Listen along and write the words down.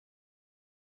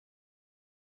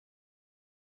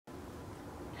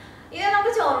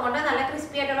ചോറും കൊണ്ട് നല്ല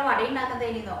ക്രിസ്പി ആയിട്ടുള്ള വട ഉണ്ടാക്കുന്നത്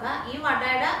ഇനി നോക്കാം. ഈ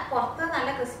വടയുടെ പുറത്ത് നല്ല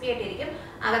ക്രിസ്പി ആയിട്ടിരിക്കും,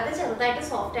 അകത്ത് ചെറുതായിട്ട്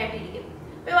സോഫ്റ്റ് ആയിട്ടിരിക്കും.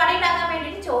 അപ്പോൾ വട ഉണ്ടാക്കാൻ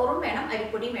വേണ്ടിയിട്ട് ചോറും വേണം,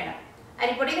 അരിപ്പൊടിയും വേണം.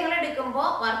 അരിപ്പൊടി നിങ്ങൾ എടുക്കുമ്പോൾ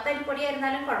വറുത്ത അരിപ്പൊടി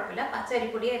ആയിരുന്നാലും കുഴപ്പമില്ല, പച്ച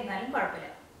അരിപ്പൊടി ആയിരുന്നാലും കുഴപ്പമില്ല.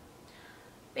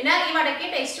 പിന്നെ ഈ വടയ്ക്ക്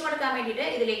ടേസ്റ്റ് കൊടുക്കാൻ വേണ്ടിയിട്ട്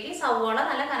ഇതിലേക്ക് സവോള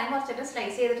നല്ല കനം കുറച്ചിട്ട്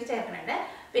സ്ലൈസ് ചെയ്തിട്ട് ചേർക്കുന്നുണ്ട്.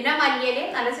 പിന്നെ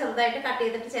മല്ലിയിലയും നല്ല ചെറുതായിട്ട് കട്ട്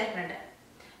ചെയ്തിട്ട് ചേർക്കുന്നുണ്ട്.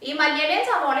 ഈ മല്ലിയിലയും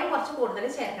സവോളയും കുറച്ച് കൂടുതൽ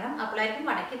ചേർക്കണം, അപ്പോഴായിരിക്കും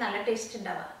വടയ്ക്ക് നല്ല ടേസ്റ്റ്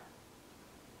ഉണ്ടാവുക.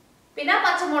 പിന്നെ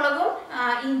പച്ചമുളകും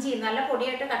ഇഞ്ചിയും നല്ല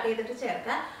പൊടിയായിട്ട് കട്ട് ചെയ്തിട്ട്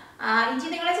ചേർക്കുക. ഇഞ്ചി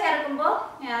നിങ്ങൾ ചേർക്കുമ്പോൾ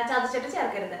ചതച്ചിട്ട്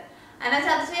ചേർക്കരുത്, അങ്ങനെ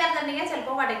ചതച്ച് ചേർത്തിട്ടുണ്ടെങ്കിൽ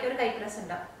ചിലപ്പോൾ വടയ്ക്ക് ഒരു കൈപ്രസ്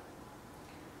ഉണ്ടാവും.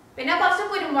 പിന്നെ കുറച്ച്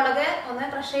കുരുമുളക് ഒന്ന്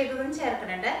ക്രഷ് ചെയ്തതും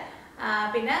ചേർക്കുന്നുണ്ട്.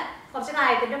 പിന്നെ കുറച്ച്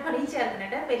കായത്തിന്റെ പൊടിയും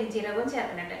ചേർക്കുന്നുണ്ട്, പെരിഞ്ചീരകവും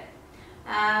ചേർക്കുന്നുണ്ട്.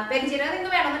 പെരിഞ്ചീരകം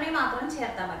നിങ്ങൾക്ക് വേണമെന്നുണ്ടെങ്കിൽ മാത്രം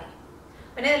ചേർത്താൽ മതി.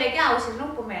 പിന്നെ ഇതിലേക്ക് ആവശ്യത്തിന്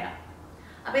ഉപ്പും വേണം.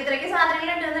 അപ്പോൾ ഇത്രയ്ക്ക്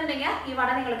സാധനങ്ങൾ ഉണ്ടെന്നുണ്ടെങ്കിൽ ഈ വട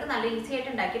നിങ്ങൾക്ക് നല്ല ഈസി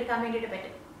ആയിട്ട് ഉണ്ടാക്കിയെടുക്കാൻ വേണ്ടിയിട്ട്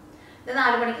പറ്റും. ഇത്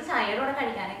 4 മണിക്ക് ചായയുടെ കൂടെ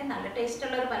കഴിക്കാനൊക്കെ നല്ല ടേസ്റ്റ്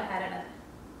ഉള്ള ഒരു പലഹാരമാണത്.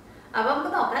 അപ്പോൾ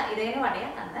നമുക്ക് നോക്കാം ഇതെങ്ങനെ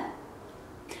വടയാക്കാന്ന്.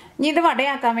 ഇനി ഇത്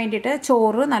വടയാക്കാൻ വേണ്ടിയിട്ട്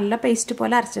ചോറ് നല്ല പേസ്റ്റ്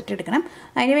പോലെ അരച്ചിട്ടെടുക്കണം.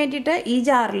 അതിന് വേണ്ടിയിട്ട് ഈ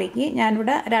ജാറിലേക്ക്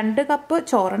ഞാനിവിടെ 2 കപ്പ്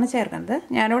ചോറാണ് ചേർക്കുന്നത്.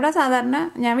 ഞാനിവിടെ സാധാരണ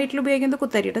ഞാൻ വീട്ടിൽ ഉപയോഗിക്കുന്നത്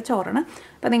കുത്തരിയുടെ ചോറാണ്.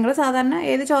 അപ്പോൾ നിങ്ങൾ സാധാരണ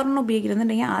ഏത് ചോറാണ്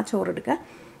ഉപയോഗിക്കുന്നുണ്ടെങ്കിൽ ആ ചോറ് എടുക്കുക.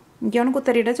 എനിക്കാണ്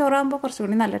കുത്തരിയുടെ ചോറാകുമ്പോൾ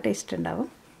കുറച്ചുകൂടി നല്ല ടേസ്റ്റ് ഉണ്ടാവും.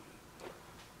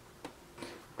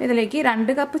 അപ്പോൾ ഇതിലേക്ക്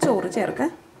 2 കപ്പ് ചോറ് ചേർക്കുക.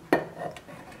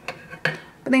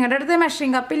 അപ്പോൾ നിങ്ങളുടെ അടുത്ത്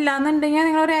മെഷറിംഗ് കപ്പ് ഇല്ലാന്നുണ്ടെങ്കിൽ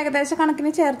നിങ്ങളൊരു ഏകദേശം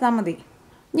കണക്കിന് ചേർത്താൽ മതി.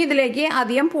 ഇനി ഇതിലേക്ക്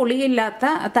അധികം പുളിയില്ലാത്ത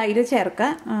തൈര് ചേർക്കുക.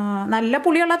 നല്ല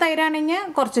പുളിയുള്ള തൈരാണെങ്കിൽ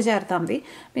കുറച്ച് ചേർത്താൽ മതി.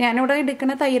 അപ്പം ഞാനിവിടെ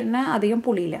എടുക്കുന്ന തൈരിന് അധികം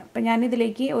പുളിയില്ല. അപ്പം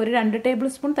ഞാനിതിലേക്ക് ഒരു 2 ടേബിൾ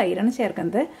സ്പൂൺ തൈരാണ്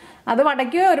ചേർക്കുന്നത്. അത്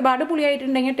വടയ്ക്ക് ഒരുപാട്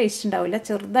പുളിയായിട്ടുണ്ടെങ്കിൽ ടേസ്റ്റ് ഉണ്ടാവില്ല,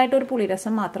 ചെറുതായിട്ടൊരു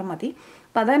പുളിരസം മാത്രം മതി.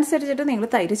 അപ്പം അതനുസരിച്ചിട്ട് നിങ്ങൾ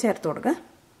തൈര് ചേർത്ത് കൊടുക്കുക.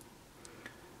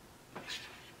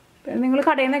 നിങ്ങൾ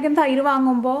കടയിൽ നിന്നൊക്കെ തൈര്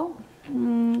വാങ്ങുമ്പോൾ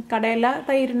കടയിലെ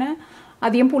തൈരിന്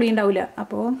അധികം പുളി ഉണ്ടാവില്ല.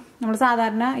 അപ്പോൾ നമ്മൾ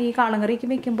സാധാരണ ഈ കാളങ്കറിക്ക്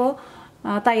വെക്കുമ്പോൾ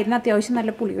തൈരിന് അത്യാവശ്യം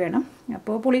നല്ല പുളി വേണം.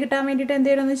 അപ്പോൾ പുളി കിട്ടാൻ വേണ്ടിയിട്ട് എന്ത്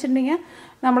ചെയ്യണമെന്ന് വെച്ചിട്ടുണ്ടെങ്കിൽ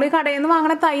നമ്മൾ ഈ കടയിൽ നിന്ന്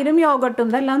വാങ്ങുന്ന തൈരും യോഗട്ടും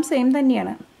ഇതെല്ലാം സെയിം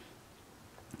തന്നെയാണ്.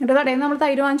 എന്നിട്ട് കടയിൽ നിന്ന് നമ്മൾ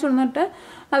തൈര് വാങ്ങിച്ചു കൊണ്ടിട്ട്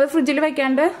അത് ഫ്രിഡ്ജിൽ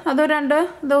വെക്കാണ്ട് അതൊരു 2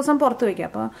 ദിവസം പുറത്ത് വയ്ക്കുക.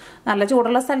 അപ്പോൾ നല്ല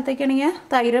ചൂടുള്ള സ്ഥലത്തേക്കാണെങ്കിൽ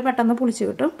തൈര് പെട്ടെന്ന് പുളിച്ച്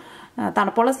കിട്ടും.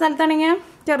 തണുപ്പുള്ള സ്ഥലത്താണെങ്കിൽ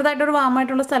ചെറുതായിട്ടൊരു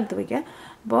വാമായിട്ടുള്ള സ്ഥലത്ത് വയ്ക്കുക.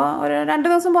 അപ്പോൾ ഒരു 2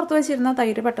 ദിവസം പുറത്ത് വെച്ചിരുന്നാൽ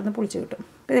തൈര് പെട്ടെന്ന് പുളിച്ച് കിട്ടും.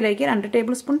 അപ്പോൾ ഇതിലേക്ക് 2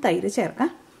 ടേബിൾ സ്പൂൺ തൈര്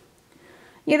ചേർക്കാം.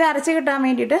 ഇത് അരച്ച് കിട്ടാൻ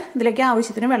വേണ്ടിയിട്ട് ഇതിലേക്ക്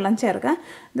ആവശ്യത്തിന് വെള്ളം ചേർക്കുക.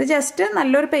 ഇത് ജസ്റ്റ്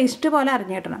നല്ലൊരു പേസ്റ്റ് പോലെ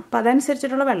അരഞ്ഞു കിട്ടണം. അപ്പോൾ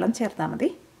അതനുസരിച്ചിട്ടുള്ള വെള്ളം ചേർത്താൽ മതി.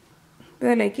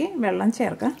 ഇതിലേക്ക് വെള്ളം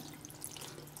ചേർക്കുക.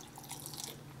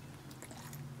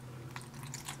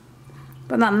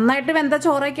 ഇപ്പോൾ നന്നായിട്ട് വെന്ത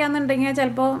ചോറൊക്കെയാണെന്നുണ്ടെങ്കിൽ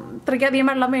ചിലപ്പോൾ ഇത്രയ്ക്കധികം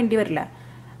വെള്ളം വേണ്ടി വരില്ല.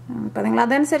 അപ്പോൾ നിങ്ങൾ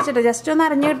അതനുസരിച്ചിട്ട് ജസ്റ്റ് ഒന്ന്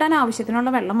അരഞ്ഞു കിട്ടാൻ ആവശ്യത്തിനുള്ള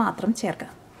വെള്ളം മാത്രം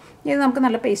ചേർക്കുക. ഇത് നമുക്ക്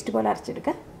നല്ല പേസ്റ്റ് പോലെ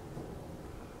അരച്ചെടുക്കാം.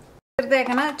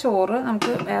 ചേർത്തേക്കണ ചോറ്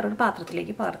നമുക്ക് വേറൊരു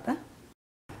പാത്രത്തിലേക്ക് പകർത്താം.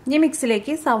 ഈ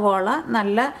മിക്സിലേക്ക് സവോള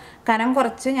നല്ല കനം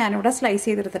കുറച്ച് ഞാനിവിടെ സ്ലൈസ്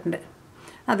ചെയ്തെടുത്തിട്ടുണ്ട്,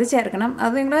 അത് ചേർക്കണം.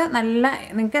 അത്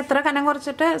നിങ്ങൾക്ക് എത്ര കനം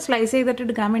കുറച്ചിട്ട് സ്ലൈസ് ചെയ്തിട്ട്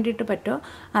എടുക്കാൻ വേണ്ടിയിട്ട് പറ്റുമോ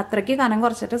അത്രയ്ക്ക് കനം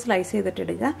കുറച്ചിട്ട് സ്ലൈസ് ചെയ്തിട്ട്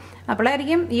എടുക്കുക.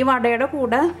 അപ്പോഴായിരിക്കും ഈ വടയുടെ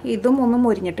കൂടെ ഇതും ഒന്നും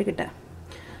മുരിഞ്ഞിട്ട് കിട്ടുക.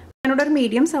 ഞാനിവിടെ ഒരു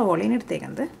മീഡിയം സവോളയാണ്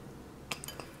എടുത്തേക്കുന്നത്.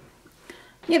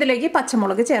 ഇതിലേക്ക്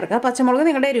പച്ചമുളക് ചേർക്കുക. പച്ചമുളക്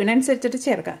നിങ്ങളുടെ എരിവിനനുസരിച്ചിട്ട്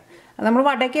ചേർക്കുക. അത് നമ്മൾ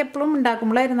വടയ്ക്ക് എപ്പോഴും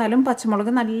ഉണ്ടാക്കുമ്പോഴായിരുന്നാലും പച്ചമുളക്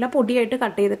നല്ല പൊടിയായിട്ട്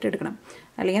കട്ട് ചെയ്തിട്ട് എടുക്കണം,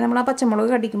 അല്ലെങ്കിൽ നമ്മൾ ആ പച്ചമുളക്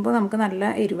കടിക്കുമ്പോൾ നമുക്ക് നല്ല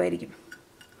എരിവായിരിക്കും.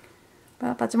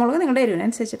 അപ്പോൾ പച്ചമുളക് നിങ്ങളുടെ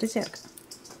എരിവിനനുസരിച്ചിട്ട് ചേർക്കുക.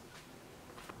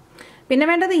 പിന്നെ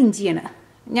വേണ്ടത് ഇഞ്ചിയാണ്.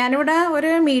 ഞാനിവിടെ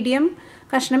ഒരു മീഡിയം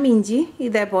കഷ്ണം ഇഞ്ചി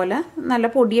ഇതേപോലെ നല്ല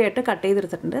പൊടിയായിട്ട് കട്ട്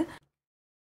ചെയ്തെടുത്തിട്ടുണ്ട്.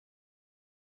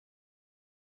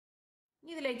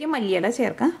 ഇതിലേക്ക് മല്ലിയില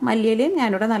ചേർക്കാം. മല്ലിയിലയും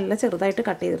ഞാനിവിടെ നല്ല ചെറുതായിട്ട്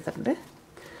കട്ട് ചെയ്തെടുത്തിട്ടുണ്ട്.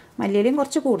 മല്ലിയിലയും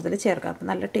കുറച്ച് കൂടുതൽ ചേർക്കാം, അപ്പം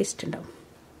നല്ല ടേസ്റ്റ് ഉണ്ടാവും.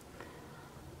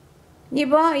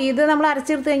 ഇനിയിപ്പോൾ ഇത് നമ്മൾ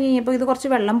അരച്ചെടുത്ത് കഴിഞ്ഞപ്പോൾ ഇത് കുറച്ച്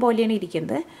വെള്ളം പോലെയാണ്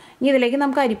ഇരിക്കുന്നത്. ഇനി ഇതിലേക്ക്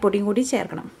നമുക്ക് അരിപ്പൊടിയും കൂടി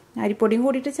ചേർക്കണം. അരിപ്പൊടിയും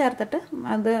കൂടിയിട്ട് ചേർത്തിട്ട്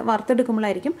അത്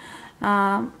വറുത്തെടുക്കുമ്പോഴായിരിക്കും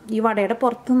ഈ വടയുടെ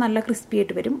പുറത്ത് നല്ല ക്രിസ്പി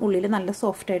ആയിട്ട് വരും, ഉള്ളിൽ നല്ല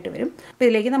സോഫ്റ്റ് ആയിട്ട് വരും. അപ്പോൾ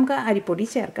ഇതിലേക്ക് നമുക്ക് അരിപ്പൊടി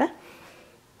ചേർക്കാം.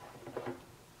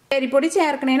 അരിപ്പൊടി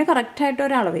ചേർക്കണതിന് കറക്റ്റായിട്ട്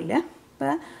ഒരളവില്ല.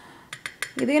 അപ്പോൾ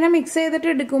ഇതിങ്ങനെ മിക്സ് ചെയ്തിട്ട്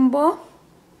എടുക്കുമ്പോൾ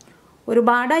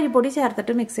ഒരുപാട് അരിപ്പൊടി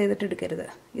ചേർത്തിട്ട് മിക്സ് ചെയ്തിട്ട് എടുക്കരുത്.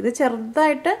 ഇത്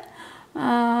ചെറുതായിട്ട്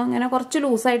അങ്ങനെ കുറച്ച്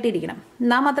ലൂസായിട്ടിരിക്കണം,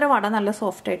 എന്നാൽ മാത്രമേ വട നല്ല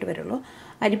സോഫ്റ്റായിട്ട് വരുള്ളൂ.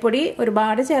 അരിപ്പൊടി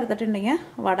ഒരുപാട് ചേർത്തിട്ടുണ്ടെങ്കിൽ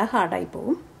വട ഹാർഡായി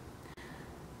പോകും.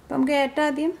 അപ്പം നമുക്ക് ഏറ്റവും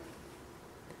ആദ്യം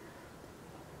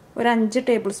ഒരു 5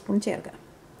 ടേബിൾ സ്പൂൺ ചേർക്കാം.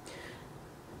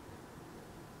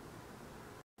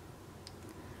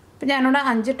 അപ്പം ഞാനിവിടെ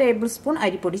 5 ടേബിൾ സ്പൂൺ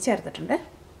അരിപ്പൊടി ചേർത്തിട്ടുണ്ട്.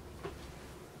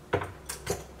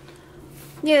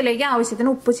 ഇനി ഇതിലേക്ക്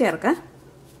ആവശ്യത്തിന് ഉപ്പ് ചേർക്കാം.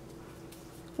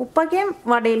 ഉപ്പൊക്കെ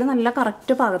വടയിൽ നല്ല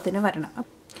കറക്റ്റ് പാകത്തിന് വരണം.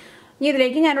 ഇനി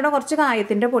ഇതിലേക്ക് ഞാനിവിടെ കുറച്ച്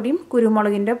കായത്തിൻ്റെ പൊടിയും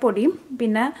കുരുമുളകിൻ്റെ പൊടിയും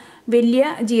പിന്നെ വലിയ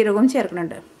ജീരകവും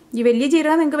ചേർക്കുന്നുണ്ട്. ഈ വലിയ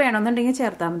ജീരകം നിങ്ങൾക്ക് വേണമെന്നുണ്ടെങ്കിൽ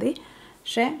ചേർത്താൽ മതി,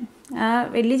 പക്ഷേ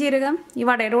വലിയ ജീരകം ഈ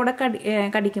വടയുടെ കൂടെ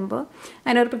കടിക്കുമ്പോൾ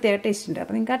അതിനൊരു പ്രത്യേക ടേസ്റ്റ് ഉണ്ട്.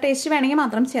 അപ്പോൾ നിങ്ങൾക്ക് ആ ടേസ്റ്റ് വേണമെങ്കിൽ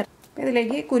മാത്രം ചേർക്കാം.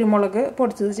 ഇതിലേക്ക് കുരുമുളക്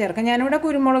പൊടിച്ചത് ചേർക്കാം. ഞാനിവിടെ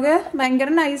കുരുമുളക് ഭയങ്കര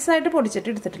നൈസായിട്ട് പൊടിച്ചിട്ട്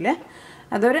എടുത്തിട്ടില്ല.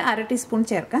 അതൊരു 1/2 ടീസ്പൂൺ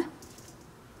ചേർക്കാം.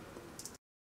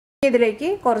 ഇതിലേക്ക്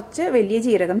കുറച്ച് വലിയ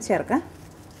ജീരകം ചേർക്കാം.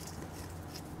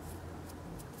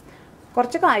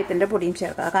 കുറച്ച് കായത്തിൻ്റെ പൊടിയും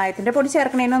ചേർക്കാം. കായത്തിൻ്റെ പൊടി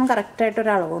ചേർക്കണതിനൊന്നും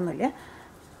കറക്റ്റായിട്ടൊരു അളവൊന്നുമില്ല.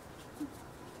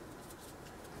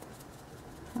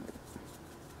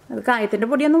 അത് കായത്തിൻ്റെ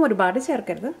പൊടിയൊന്നും ഒരുപാട്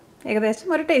ചേർക്കരുത്.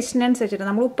 ഏകദേശം ഒരു ടേസ്റ്റിനനുസരിച്ചിട്ട്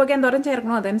നമ്മൾ ഉപ്പൊക്കെ എന്തോരം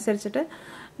ചേർക്കണോ അതനുസരിച്ചിട്ട്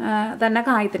തന്നെ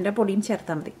കായത്തിൻ്റെ പൊടിയും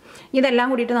ചേർത്താൽ മതി. ഇതെല്ലാം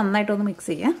കൂടിയിട്ട് നന്നായിട്ടൊന്ന് മിക്സ്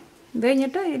ചെയ്യാം. ഇത്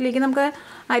കഴിഞ്ഞിട്ട് ഇതിലേക്ക് നമുക്ക്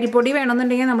അരിപ്പൊടി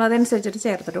വേണമെന്നുണ്ടെങ്കിൽ നമ്മളതനുസരിച്ചിട്ട്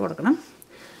ചേർത്തിട്ട് കൊടുക്കണം.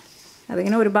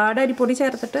 അതിങ്ങനെ ഒരുപാട് അരിപ്പൊടി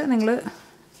ചേർത്തിട്ട് നിങ്ങൾ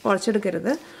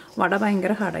കുഴച്ചെടുക്കരുത്. വട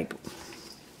ഭയങ്കര ഹാർഡായിപ്പോവും.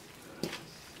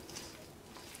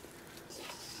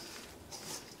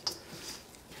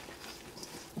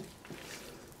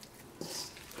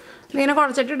 ഇങ്ങനെ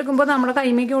കുഴച്ചിട്ട് എടുക്കുമ്പോൾ നമ്മുടെ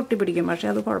കൈമേക്ക് ഒട്ടിപ്പിടിക്കും. പക്ഷേ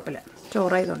അത് കുഴപ്പമില്ല,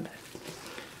 ചോറായതുകൊണ്ട്.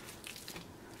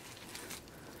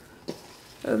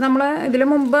 നമ്മൾ ഇതിന്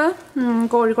മുമ്പ്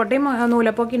കോഴിക്കോട്ടയും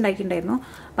നൂലപ്പമൊക്കെ ഉണ്ടാക്കിയിട്ടുണ്ടായിരുന്നു.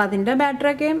 അപ്പോൾ അതിൻ്റെ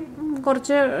ബാറ്ററൊക്കെ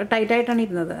കുറച്ച് ടൈറ്റായിട്ടാണ്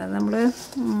ഇരുന്നത്. നമ്മൾ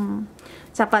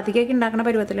ചപ്പാത്തിക്കൊക്കെ ഉണ്ടാക്കുന്ന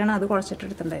പരുവത്തിലാണ് അത്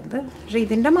കുഴച്ചിട്ടെടുത്തിട്ടുണ്ടായിരുന്നത്. പക്ഷേ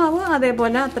ഇതിൻ്റെ മാവ്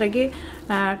അതേപോലെ അത്രയ്ക്ക്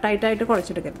ടൈറ്റായിട്ട്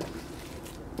കുഴച്ചെടുക്കരുത്.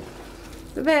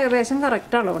 ഇത് ഏകദേശം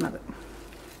കറക്റ്റ് അളവാണത്.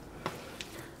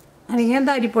 അല്ലെങ്കിൽ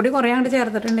എന്താ അരിപ്പൊടി കുറേ അങ്ങോട്ട്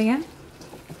ചേർത്തിട്ടുണ്ടെങ്കിൽ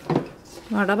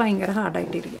വട ഭയങ്കര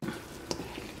ഹാർഡായിട്ടിരിക്കും.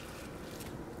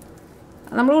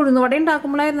 നമ്മൾ ഉഴുന്നുവട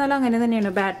ഉണ്ടാക്കുമ്പോഴായിരുന്നാലും അങ്ങനെ തന്നെയാണ്.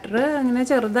 ബാറ്റർ ഇങ്ങനെ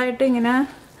ചെറുതായിട്ട് ഇങ്ങനെ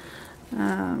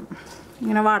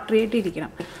വാട്ടറി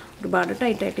ആയിട്ടിരിക്കണം. ഒരുപാട്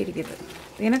ടൈറ്റായിട്ടിരിക്കരുത്.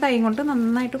 ഇങ്ങനെ കൈ കൊണ്ട്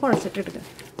നന്നായിട്ട് കുഴച്ചിട്ടെടുക്കുക.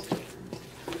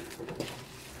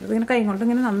 ഇതിങ്ങനെ കൈ കൊണ്ട്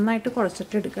ഇങ്ങനെ നന്നായിട്ട്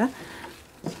കുഴച്ചിട്ടെടുക്കുക.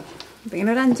 അപ്പോൾ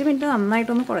ഇങ്ങനെ ഒരു 5 മിനിറ്റ്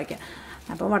നന്നായിട്ടൊന്ന് കുഴയ്ക്കുക.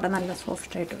 അപ്പോൾ വട നല്ല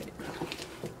സോഫ്റ്റായിട്ട് വരും.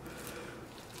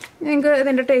 നിങ്ങൾക്ക്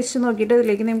ഇതിൻ്റെ ടേസ്റ്റ് നോക്കിയിട്ട്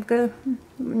ഇതിലേക്ക് നിങ്ങൾക്ക്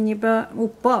ഇനിയിപ്പോൾ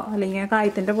ഉപ്പോ അല്ലെങ്കിൽ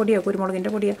കായത്തിൻ്റെ പൊടിയോ കുരുമുളകിൻ്റെ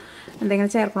പൊടിയോ എന്തെങ്കിലും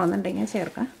ചേർക്കണമെന്നുണ്ടെങ്കിൽ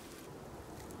ചേർക്കാം.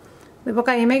 ഇതിപ്പോൾ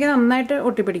കൈമേക്ക് നന്നായിട്ട്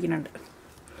ഒട്ടിപ്പിടിക്കുന്നുണ്ട്.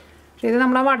 പക്ഷേ ഇത്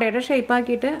നമ്മൾ ആ വടയുടെ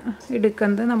ഷേപ്പാക്കിയിട്ട്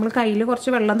എടുക്കുന്നത് നമ്മൾ കയ്യിൽ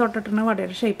കുറച്ച് വെള്ളം തൊട്ടിട്ടാണ്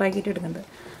വടയുടെ ഷേപ്പാക്കിയിട്ട് എടുക്കുന്നത്.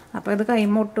 അപ്പോൾ ഇത്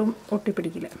കൈമ ഒട്ടും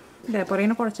ഒട്ടിപ്പിടിക്കില്ല. ഇതേപോലെ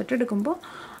ഇങ്ങനെ കുഴച്ചിട്ട് എടുക്കുമ്പോൾ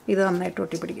ഇത് നന്നായിട്ട്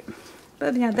ഒട്ടിപ്പിടിക്കും. അപ്പോൾ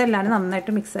ഇതിനകത്ത് എല്ലാവരും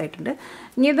നന്നായിട്ട് മിക്സ് ആയിട്ടുണ്ട്.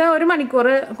 ഇനി ഇത് 1 മണിക്കൂർ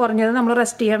കുറഞ്ഞത് നമ്മൾ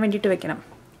റെസ്റ്റ് ചെയ്യാൻ വേണ്ടിയിട്ട് വെക്കണം.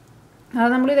 അത്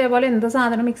നമ്മൾ ഇതേപോലെ എന്ത്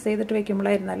സാധനം മിക്സ് ചെയ്തിട്ട്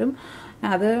വെക്കുമ്പോഴായിരുന്നാലും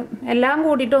അത് എല്ലാം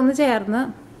കൂടിയിട്ട് ഒന്ന് ചേർന്ന്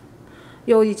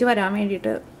യോജിച്ച് വരാൻ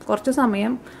വേണ്ടിയിട്ട് കുറച്ച്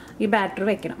സമയം ഈ ബാറ്റർ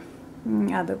വെക്കണം.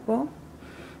 അതിപ്പോൾ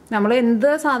നമ്മൾ എന്ത്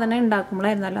സാധനം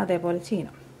ഉണ്ടാക്കുമ്പോഴായിരുന്നാലും അതേപോലെ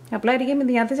ചെയ്യണം. അപ്പോഴായിരിക്കും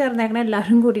ഇതിനകത്ത് ചേർന്നേക്കണ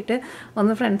എല്ലാവരും കൂടിയിട്ട്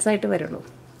ഒന്ന് ഫ്രണ്ട്സായിട്ട് വരുള്ളൂ.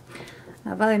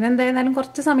 അപ്പോൾ അതിനെന്തായിരുന്നാലും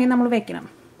കുറച്ച് സമയം നമ്മൾ വെക്കണം.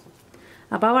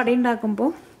 അപ്പോൾ ആ വട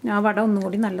ഉണ്ടാക്കുമ്പോൾ ആ വട ഒന്നും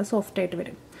കൂടി നല്ല സോഫ്റ്റായിട്ട്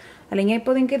വരും. അല്ലെങ്കിൽ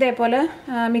ഇപ്പോൾ നിങ്ങൾക്ക് ഇതേപോലെ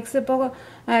മിക്സ് ഇപ്പോൾ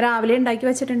രാവിലെ ഉണ്ടാക്കി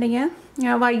വെച്ചിട്ടുണ്ടെങ്കിൽ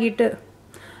വൈകിട്ട്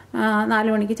 4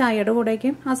 മണിക്ക് ചായയുടെ കൂടെയൊക്കെ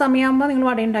ആ സമയമാകുമ്പോൾ നിങ്ങൾ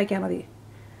വട ഉണ്ടാക്കിയാൽ മതി.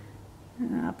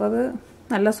 അപ്പോൾ അത്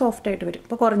നല്ല സോഫ്റ്റായിട്ട് വരും.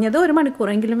 ഇപ്പോൾ കുറഞ്ഞത് 1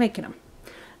 മണിക്കൂറെങ്കിലും വെക്കണം.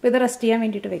 അപ്പോൾ ഇത് റെസ്റ്റ് ചെയ്യാൻ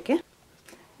വേണ്ടിയിട്ട് വെക്കുക.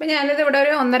 അപ്പോൾ ഞാനിത് ഇവിടെ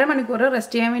ഒരു 1.5 മണിക്കൂർ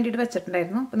റെസ്റ്റ് ചെയ്യാൻ വേണ്ടിയിട്ട്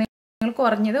വെച്ചിട്ടുണ്ടായിരുന്നു. അപ്പോൾ നിങ്ങൾ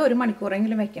കുറഞ്ഞത് 1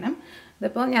 മണിക്കൂറെങ്കിലും വെക്കണം.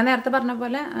 ഇതിപ്പോൾ ഞാൻ നേരത്തെ പറഞ്ഞ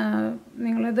പോലെ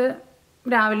നിങ്ങളിത്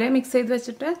രാവിലെ മിക്സ് ചെയ്ത്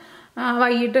വെച്ചിട്ട്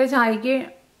വൈകിട്ട് ചായക്ക്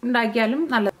ഉണ്ടാക്കിയാലും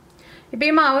നല്ലത്. ഇപ്പോൾ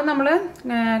ഈ മാവ് നമ്മൾ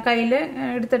കയ്യിൽ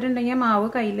എടുത്തിട്ടുണ്ടെങ്കിൽ മാവ്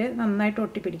കയ്യിൽ നന്നായിട്ട്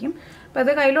ഒട്ടിപ്പിടിക്കും. അപ്പോൾ അത്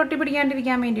കയ്യിൽ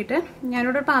ഒട്ടിപ്പിടിക്കാണ്ടിരിക്കാൻ വേണ്ടിയിട്ട്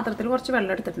ഞാനിവിടെ ഒരു പാത്രത്തിൽ കുറച്ച്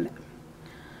വെള്ളം എടുത്തിട്ടുണ്ട്.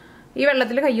 ഈ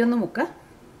വെള്ളത്തിൽ കൈയൊന്ന് മുക്കുക.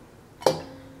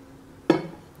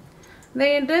 അത്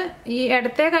കഴിഞ്ഞിട്ട് ഈ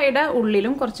ഇടത്തെ കൈയുടെ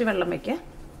ഉള്ളിലും കുറച്ച് വെള്ളം വയ്ക്കുക.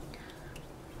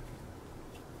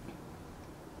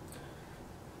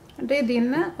 എന്നിട്ട് ഇതിൽ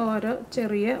നിന്ന് ഓരോ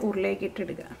ചെറിയ ഉരുളയൊക്കെ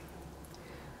ഇട്ടെടുക്കുക.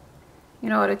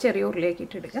 ഇങ്ങനെ ഓരോ ചെറിയ ഉരുളയൊക്കെ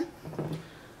ഇട്ടെടുക്കുക.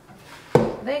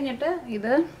 അത് കഴിഞ്ഞിട്ട്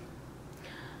ഇത്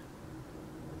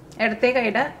ഇടത്തെ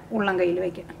കൈയുടെ ഉള്ളം കയ്യിൽ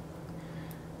വയ്ക്കുക.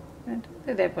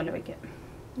 ഇതേപോലെ വയ്ക്കുക.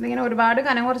 ഇതിങ്ങനെ ഒരുപാട്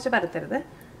കനം കുറച്ച് പരത്തരുത്.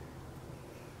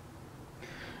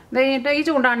 ഇത് കഴിഞ്ഞിട്ട് ഈ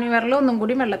ചൂണ്ടാണി വിരൽ ഒന്നും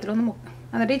കൂടി വെള്ളത്തിലൊന്ന് മുക്കുക.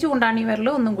 എന്നിട്ട് ഈ ചൂണ്ടാണി വിരൽ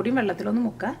ഒന്നും കൂടി വെള്ളത്തിലൊന്ന്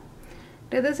മുക്കുക.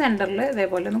 എന്നിട്ട് ഇത് സെൻറ്ററിൽ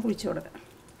ഇതേപോലെ ഒന്ന് കുഴിച്ച് കൊടുക്കുക.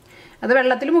 അത്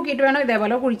വെള്ളത്തിൽ മുക്കിയിട്ട് വേണം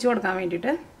ഇതേപോലെ കുഴിച്ച് കൊടുക്കാൻ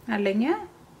വേണ്ടിയിട്ട്. അല്ലെങ്കിൽ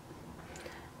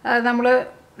നമ്മൾ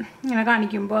ഇങ്ങനെ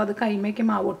കാണിക്കുമ്പോൾ അത് കൈമേക്ക്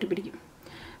മാവ് ഒട്ടിപ്പിടിക്കും.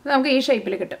 നമുക്ക് ഈ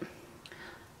ഷേപ്പിൽ കിട്ടും.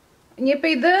 ഇനിയിപ്പോൾ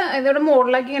ഇതിവിടെ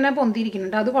മുകളിലേക്ക് ഇങ്ങനെ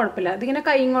പൊന്തിയിരിക്കുന്നുണ്ട്, അത് കുഴപ്പമില്ല. അതിങ്ങനെ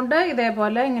കൈ കൊണ്ട്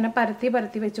ഇതേപോലെ ഇങ്ങനെ പരത്തി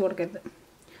പരത്തി വെച്ച് കൊടുക്കരുത്.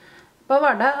 അപ്പോൾ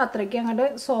വട അത്രയ്ക്ക് അങ്ങോട്ട്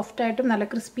സോഫ്റ്റായിട്ടും നല്ല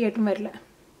ക്രിസ്പി ആയിട്ടും വരില്ല.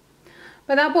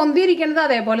 അപ്പോൾ ഇത് ആ പൊന്തിയിരിക്കുന്നത്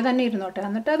അതേപോലെ തന്നെ ഇരുന്നോട്ടെ.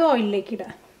 എന്നിട്ട് അത് ഓയിലിലേക്ക്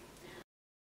ഇടുക.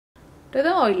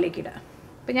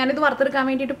 അപ്പോൾ ഞാനിത് വറുത്തെടുക്കാൻ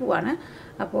വേണ്ടിയിട്ട് പോവാണ്.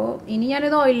 അപ്പോൾ ഇനി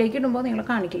ഞാനിത് ഓയിലിലേക്ക് ഇടുമ്പോൾ നിങ്ങൾ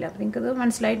കാണിക്കില്ല. അപ്പോൾ നിങ്ങൾക്കിത്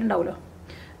മനസ്സിലായിട്ടുണ്ടാവുമല്ലോ.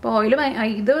 അപ്പോൾ ഓയിൽ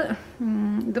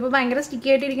ഇതിപ്പോൾ ഭയങ്കര സ്റ്റിക്കി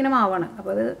ആയിട്ടിരിക്കുന്ന മാവാണ്.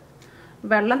 അപ്പോൾ അത്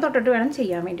വെള്ളം തൊട്ടിട്ട് വേണം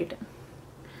ചെയ്യാൻ വേണ്ടിയിട്ട്.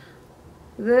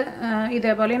 ഇത്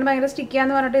ഇതേപോലെ ഇങ്ങനെ ഭയങ്കര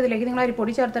സ്റ്റിക്കിയാന്ന് പറഞ്ഞിട്ട് ഇതിലേക്ക് നിങ്ങൾ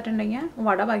അരിപ്പൊടി ചേർത്തിട്ടുണ്ടെങ്കിൽ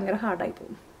വട ഭയങ്കര ഹാർഡായി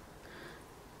പോകും.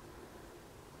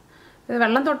 ഇത്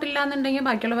വെള്ളം തൊട്ടില്ല എന്നുണ്ടെങ്കിൽ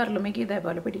ബാക്കിയുള്ള വിരലുമേക്ക്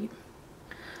ഇതേപോലെ പിടിക്കും.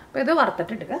 അപ്പോൾ ഇത്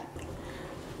വറുത്തിട്ടെടുക്കുക.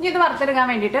 ഇനി ഇത് വറുത്തെടുക്കാൻ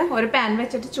വേണ്ടിയിട്ട് ഒരു പാൻ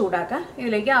വെച്ചിട്ട് ചൂടാക്കുക.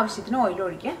 ഇതിലേക്ക് ആവശ്യത്തിന് ഓയിൽ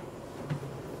ഒഴിക്കുക.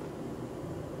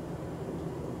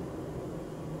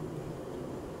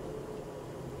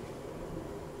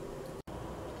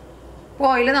 ഇപ്പോൾ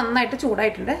ഓയിൽ നന്നായിട്ട്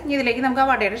ചൂടായിട്ടുണ്ട്. ഇനി ഇതിലേക്ക് നമുക്ക് ആ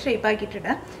വടയുടെ ഷേപ്പ്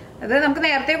ആക്കിയിട്ടിടാം. അത് നമുക്ക്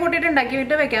നേരത്തെ കൂട്ടിയിട്ട്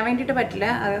ഉണ്ടാക്കിയിട്ട് വെക്കാൻ വേണ്ടിയിട്ട് പറ്റില്ല.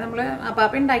 അത് നമ്മൾ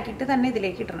അപ്പാപ്പ ഉണ്ടാക്കിയിട്ട് തന്നെ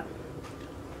ഇതിലേക്ക് ഇടണം.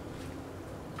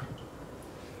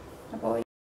 അപ്പോൾ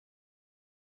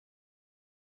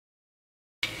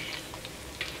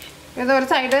ഇതൊരു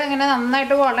സൈഡ് ഇങ്ങനെ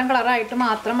നന്നായിട്ട് ഗോൾഡൻ കളറായിട്ട്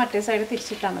മാത്രം മറ്റേ സൈഡ്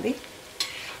തിരിച്ചിട്ടാൽ മതി.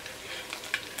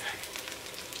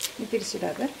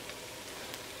 തിരിച്ചിടാതെ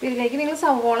ഇതിലേക്ക് നിങ്ങൾ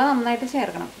സവോള നന്നായിട്ട്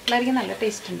ചേർക്കണം. അപ്പോഴായിരിക്കും നല്ല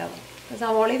ടേസ്റ്റ് ഉണ്ടാവും.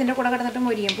 സവോള ഇതിൻ്റെ കൂടെ കിടന്നിട്ട്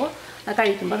മൊരിയുമ്പോൾ അത്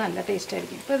കഴിക്കുമ്പോൾ നല്ല ടേസ്റ്റ്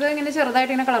ആയിരിക്കും. ഇപ്പോൾ ഇത് ഇങ്ങനെ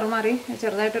ചെറുതായിട്ട് ഇങ്ങനെ കളർ മാറി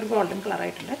ചെറുതായിട്ടൊരു ഗോൾഡൻ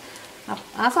കളറായിട്ടുണ്ട്.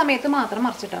 ആ സമയത്ത് മാത്രം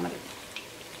മറിച്ചിട്ടാൽ മതി.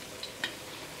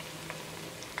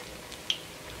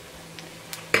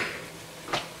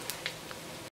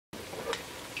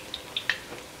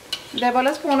 ഇതേപോലെ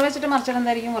സ്പൂൺ വെച്ചിട്ട്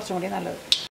മറിച്ചിടുന്നതായിരിക്കും കുറച്ചും കൂടി നല്ലത്.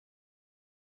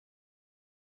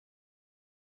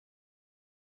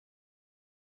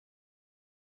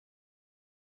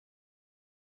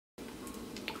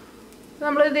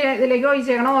 നമ്മൾ ഇതിലേക്ക്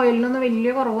ഒഴിച്ചേക്കണം ഓയിലിനൊന്നും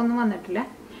വലിയ കുറവൊന്നും വന്നിട്ടില്ല.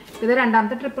 ഇത്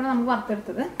രണ്ടാമത്തെ ട്രിപ്പാണ് നമുക്ക്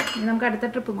വറുത്തെടുത്തത്. ഇനി നമുക്ക്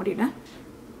അടുത്ത ട്രിപ്പും കൂടി ഇടാം.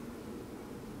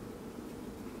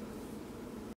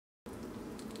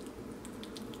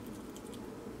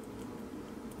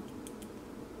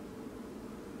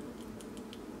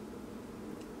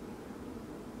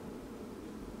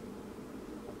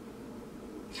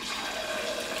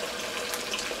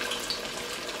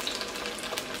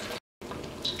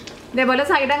 ഇതേപോലെ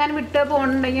സൈഡ് അങ്ങനെ വിട്ട്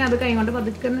പോകുന്നുണ്ടെങ്കിൽ അത് കൈ കൊണ്ട്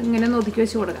പതുക്കെ ഇങ്ങനെ ഒതുക്കി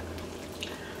വെച്ച് കൊടുക്കാം.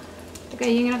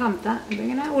 കൈ ഇങ്ങനെ കമത്താം.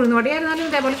 ഇതിങ്ങനെ ഉഴുന്നുവടി ആയിരുന്നാലും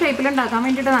ഇതേപോലെ ഷേപ്പിൽ ഉണ്ടാക്കാൻ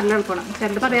വേണ്ടിയിട്ട് നല്ല എളുപ്പമാണ്.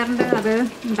 ചിലർ പറയാറുണ്ട് അത്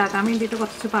ഉണ്ടാക്കാൻ വേണ്ടിയിട്ട്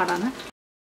കുറച്ച് പാടാണ്.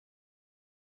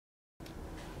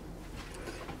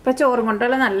 ഇപ്പോൾ ചോറും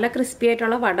കൊണ്ടുള്ള നല്ല ക്രിസ്പി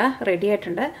ആയിട്ടുള്ള വട റെഡി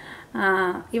ആയിട്ടുണ്ട്.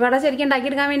 ഈ വട ശരിക്കും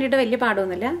ഉണ്ടാക്കിയെടുക്കാൻ വേണ്ടിയിട്ട് വലിയ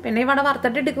പാടൊന്നുമില്ല. പിന്നെ ഈ വട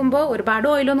വറുത്തിട്ടെടുക്കുമ്പോൾ ഒരുപാട്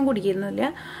ഓയിലൊന്നും കുടിക്കുന്നില്ല.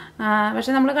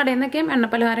 പക്ഷെ നമ്മൾ കടയിൽ നിന്നൊക്കെ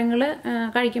എണ്ണപ്പലഹാരങ്ങൾ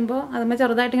കഴിക്കുമ്പോൾ അതുമ്പോൾ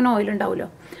ചെറുതായിട്ടിങ്ങനെ ഓയിലുണ്ടാവുമല്ലോ.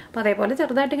 അപ്പോൾ അതേപോലെ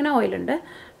ചെറുതായിട്ടിങ്ങനെ ഓയിലുണ്ട്.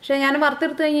 പക്ഷേ ഞാൻ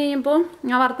വറുത്തെടുത്ത് കഴിഞ്ഞപ്പോൾ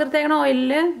ആ വറുത്തെടുത്തേക്കണ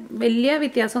ഓയിലിൽ വലിയ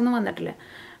വ്യത്യാസമൊന്നും വന്നിട്ടില്ല.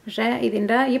 പക്ഷേ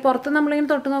ഇതിൻ്റെ ഈ പുറത്ത് നമ്മളിങ്ങനെ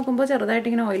തൊട്ട് നോക്കുമ്പോൾ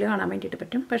ചെറുതായിട്ടിങ്ങനെ ഓയിൽ കാണാൻ വേണ്ടിയിട്ട്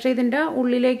പറ്റും. പക്ഷേ ഇതിൻ്റെ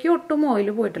ഉള്ളിലേക്ക് ഒട്ടും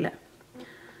ഓയിൽ പോയിട്ടില്ല.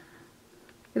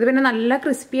 ഇത് പിന്നെ നല്ല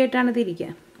ക്രിസ്പി ആയിട്ടാണ് ഇതിരിക്കുക.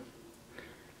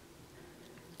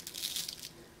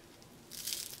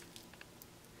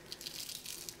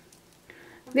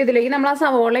 ഇതിലേക്ക് നമ്മൾ ആ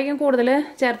സവോളയ്ക്കും കൂടുതൽ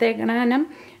ചേർത്തേക്കണം. കാരണം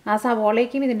ആ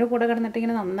സവോളയ്ക്കും ഇതിൻ്റെ കൂടെ കിടന്നിട്ട്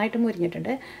ഇങ്ങനെ നന്നായിട്ട്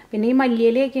മുരിഞ്ഞിട്ടുണ്ട്. പിന്നെ ഈ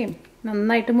മല്ലിയിലേക്കും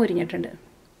നന്നായിട്ട് മുരിഞ്ഞിട്ടുണ്ട്.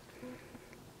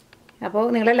 അപ്പോൾ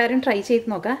നിങ്ങളെല്ലാവരും ട്രൈ ചെയ്ത്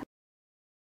നോക്കുക.